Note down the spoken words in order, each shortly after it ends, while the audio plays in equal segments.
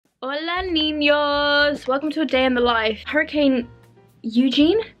Hola niños! Welcome to a day in the life. Hurricane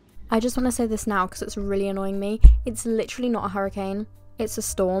Eugene? I just want to say this now because it's really annoying me. It's literally not a hurricane. It's a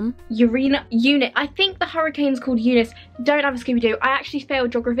storm. Unit. I think the hurricane's called Eunice. Don't have a Scooby-Doo. I actually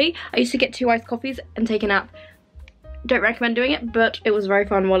failed geography. I used to get 2 iced coffees and take a nap. Don't recommend doing it, but it was very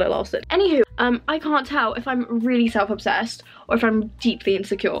fun while it lasted. Anywho, I can't tell if I'm really self-obsessed or if I'm deeply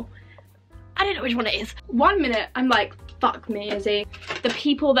insecure. I don't know which one it is. 1 minute, I'm like, fuck me, Izzy. The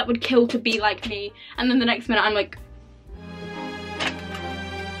people that would kill to be like me. And then the next minute, I'm like,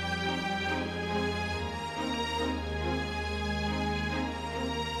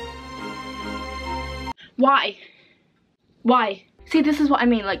 why? Why? See, this is what I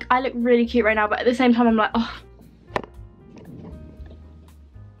mean. Like, I look really cute right now, but at the same time, I'm like, oh.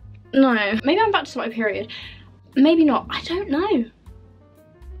 No. Maybe I'm about to start my period. Maybe not. I don't know.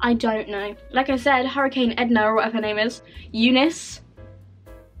 I don't know. Like I said, Hurricane Edna, or whatever her name is, Eunice,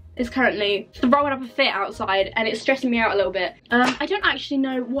 is currently throwing up a fit outside, and it's stressing me out a little bit. I don't actually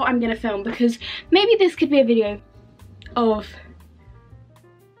know what I'm gonna film, because maybe this could be a video of...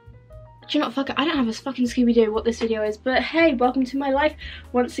 Do you know what, fuck it, I don't have a fucking Scooby-Doo what this video is, but hey, welcome to my life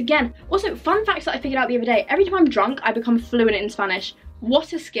once again. Also, fun facts that I figured out the other day. Every time I'm drunk, I become fluent in Spanish.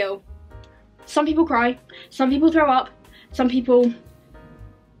 What a skill. Some people cry, some people throw up, some people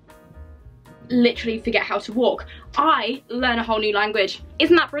literally forget how to walk. I learn a whole new language.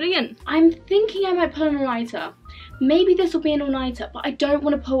 Isn't that brilliant? I'm thinking I might pull an all-nighter. Maybe this will be an all-nighter, but I don't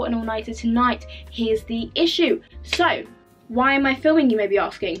want to pull an all-nighter tonight. Here's the issue. So, why am I filming, you may be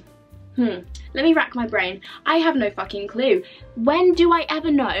asking? Let me rack my brain. I have no fucking clue. When do I ever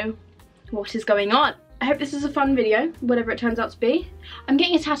know what is going on? I hope this is a fun video, whatever it turns out to be. I'm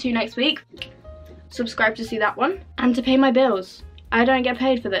getting a tattoo next week. Subscribe to see that one. And to pay my bills. I don't get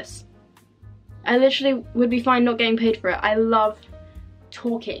paid for this. I literally would be fine not getting paid for it. I love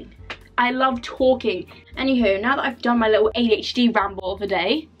talking. I love talking. Anywho, now that I've done my little ADHD ramble of the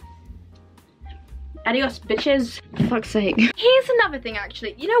day, adios, bitches. For fuck's sake. Here's another thing,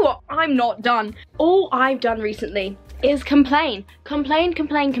 actually. You know what? I'm not done. All I've done recently is complain. Complain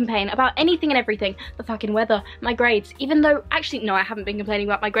about anything and everything. The fucking weather, my grades. Even though, actually, no, I haven't been complaining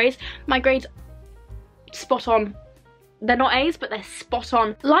about my grades. My grades, spot on. They're not A's, but they're spot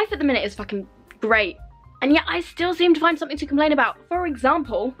on. Life at the minute is fucking great. And yet I still seem to find something to complain about. For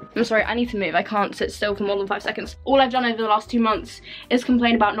example, I'm sorry, I need to move. I can't sit still for more than 5 seconds. All I've done over the last 2 months is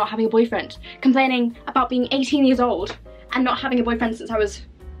complain about not having a boyfriend. Complaining about being 18 years old and not having a boyfriend since I was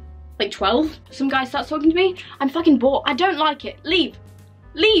like 12. Some guy starts talking to me. I'm fucking bored. I don't like it. Leave.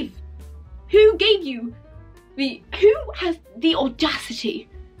 Leave. Who gave you who has the audacity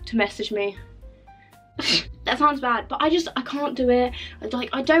to message me? That sounds bad, but I can't do it. Like,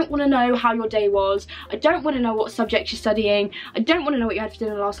 I don't want to know how your day was. I don't want to know what subject you're studying. I don't want to know what you had for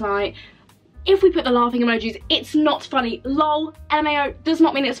dinner last night. If we put the laughing emojis, it's not funny. LOL, LMAO does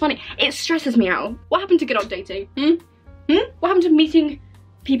not mean it's funny. It stresses me out. What happened to good old dating? What happened to meeting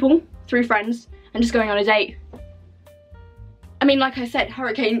people through friends and just going on a date? I mean, like I said,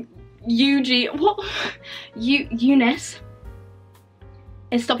 Hurricane Eugene, Eunice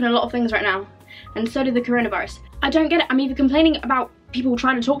is stopping a lot of things right now. And so did the coronavirus. I don't get it. I'm either complaining about people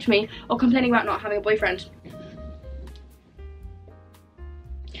trying to talk to me or complaining about not having a boyfriend.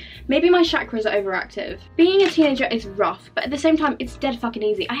 Maybe my chakras are overactive. Being a teenager is rough, but at the same time, it's dead fucking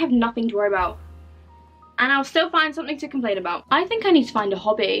easy. I have nothing to worry about. And I'll still find something to complain about. I think I need to find a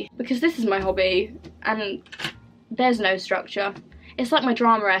hobby, because this is my hobby, and there's no structure. It's like my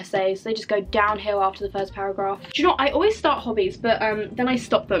drama essays. They just go downhill after the first paragraph. Do you know, I always start hobbies, but then I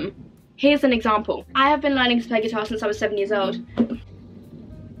stop them. Here's an example. I have been learning to play guitar since I was 7 years old.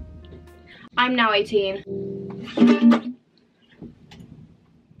 I'm now 18.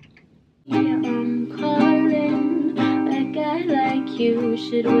 I'm calling, a guy like you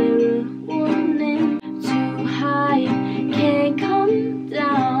should wear a warning. Too high, can't come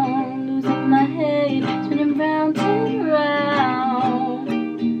down. Losing my head, spinning round and round.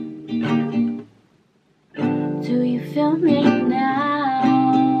 Do you feel me now?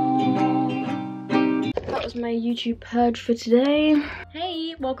 That was my YouTube purge for today.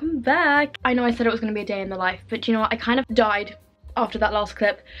 Hey, welcome back. I know I said it was going to be a day in the life, but you know what? I kind of died after that last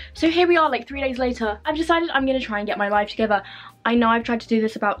clip. So here we are, like 3 days later. I've decided I'm going to try and get my life together. I know I've tried to do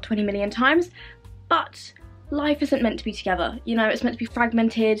this about 20 million times, but life isn't meant to be together. You know, it's meant to be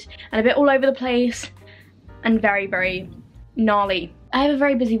fragmented and a bit all over the place and very, very gnarly. I have a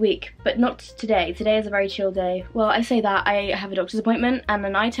very busy week, but not today. Today is a very chill day. Well, I say that, I have a doctor's appointment and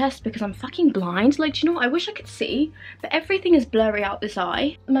an eye test because I'm fucking blind. Like, do you know what? I wish I could see, but everything is blurry out this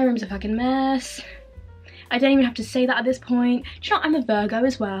eye. My room's a fucking mess. I don't even have to say that at this point. Do you know what? I'm a Virgo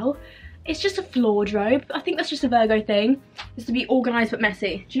as well. It's just a wardrobe. I think that's just a Virgo thing, is to be organised but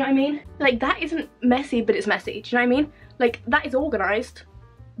messy. Do you know what I mean? Like, that isn't messy, but it's messy. Do you know what I mean? Like, that is organised,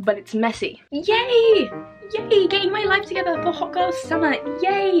 but it's messy. Yay! Yay! Getting my life together for Hot Girl Summer.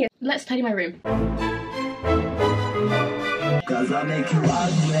 Yay! Let's tidy my room.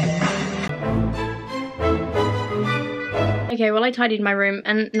 Okay, well, I tidied my room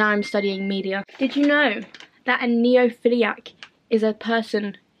and now I'm studying media. Did you know that a neophiliac is a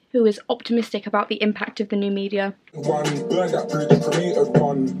person who is optimistic about the impact of the new media? As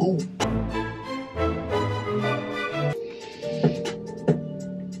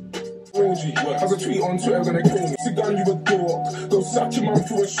a tweet on Twitter, gonna kill me. Sit down, you a dork. Go suck your mum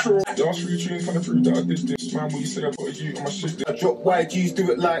through a straw. Last 3 tunes from the fruit that I did this. Man, what you say? I put a U on my shit. I drop YGs,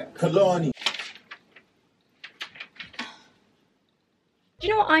 do it like Kalani. Do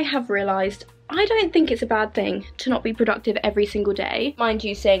you know what I have realised? I don't think it's a bad thing to not be productive every single day. Mind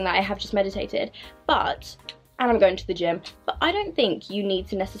you, saying that I have just meditated, and I'm going to the gym, but I don't think you need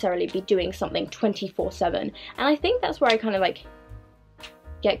to necessarily be doing something 24/7. And I think that's where I kind of like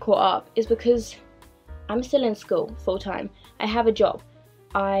get caught up, is because I'm still in school full time. I have a job.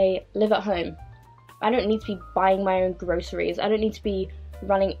 I live at home. I don't need to be buying my own groceries. I don't need to be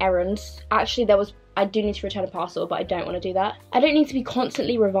running errands. Actually, I do need to return a parcel, but I don't want to do that. I don't need to be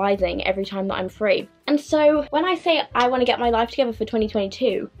constantly revising every time that I'm free. And so when I say I want to get my life together for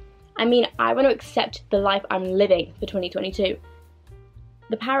 2022, I mean I want to accept the life I'm living for 2022.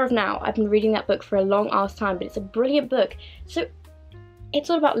 The Power of Now, I've been reading that book for a long ass time, but it's a brilliant book. So it's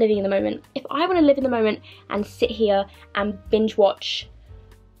all about living in the moment. If I want to live in the moment and sit here and binge watch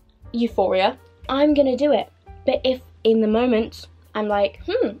Euphoria, I'm gonna do it. But if in the moment I'm like,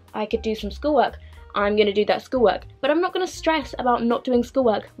 I could do some schoolwork, I'm gonna do that schoolwork. But I'm not gonna stress about not doing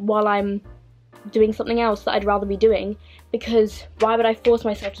schoolwork while I'm doing something else that I'd rather be doing, because why would I force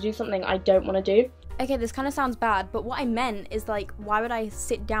myself to do something I don't want to do? Okay, this kind of sounds bad, but what I meant is, like, why would I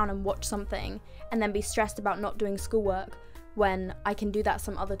sit down and watch something and then be stressed about not doing schoolwork when I can do that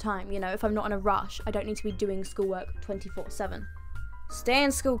some other time? You know, if I'm not in a rush, I don't need to be doing schoolwork 24/7. Stay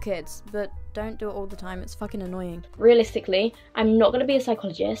in school, kids, but don't do it all the time. It's fucking annoying. Realistically, I'm not going to be a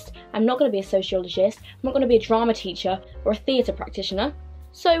psychologist, I'm not going to be a sociologist, I'm not going to be a drama teacher or a theatre practitioner.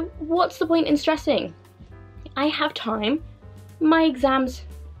 So what's the point in stressing? I have time. My exams,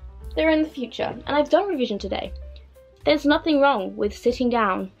 they're in the future, and I've done revision today. There's nothing wrong with sitting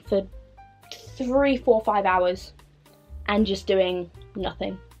down for 3, 4, 5 hours and just doing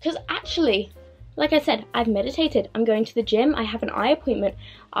nothing. Because actually, like I said, I've meditated, I'm going to the gym, I have an eye appointment,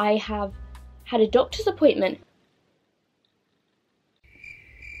 I have had a doctor's appointment.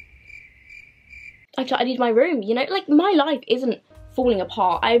 I tidied my room, you know, like my life isn't falling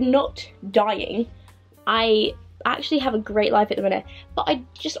apart. I'm not dying. I actually have a great life at the minute, but I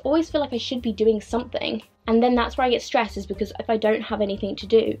just always feel like I should be doing something. And then that's where I get stressed, is because if I don't have anything to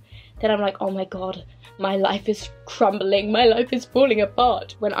do, then I'm like, oh my god, my life is crumbling, my life is falling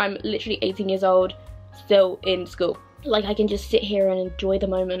apart, when I'm literally 18 years old, still in school. Like, I can just sit here and enjoy the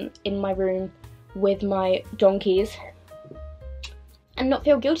moment in my room with my donkeys and not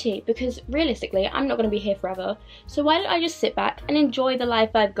feel guilty, because realistically, I'm not going to be here forever. So why don't I just sit back and enjoy the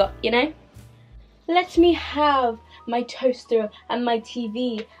life I've got, you know? Let me have my toaster and my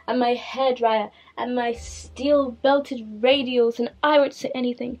TV and my hairdryer and my steel belted radials, and I won't say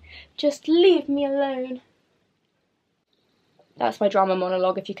anything. Just leave me alone. That's my drama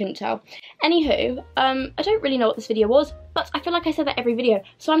monologue, if you couldn't tell. Anywho, I don't really know what this video was, but I feel like I say that every video,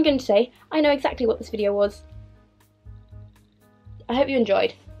 so I'm going to say I know exactly what this video was. I hope you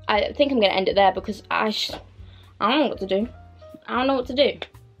enjoyed. I think I'm going to end it there, because I don't know what to do. I don't know what to do.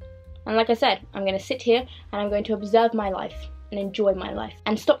 And like I said, I'm going to sit here and I'm going to observe my life and enjoy my life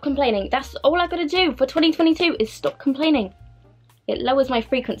and stop complaining. That's all I've got to do for 2022, is stop complaining. It lowers my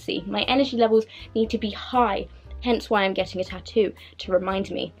frequency. My energy levels need to be high, hence why I'm getting a tattoo, to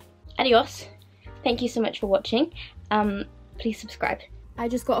remind me. Adios. Thank you so much for watching. Please subscribe. I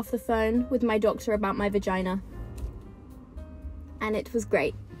just got off the phone with my doctor about my vagina, and it was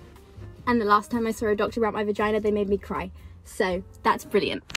great. And the last time I saw a doctor about my vagina, they made me cry. So that's brilliant.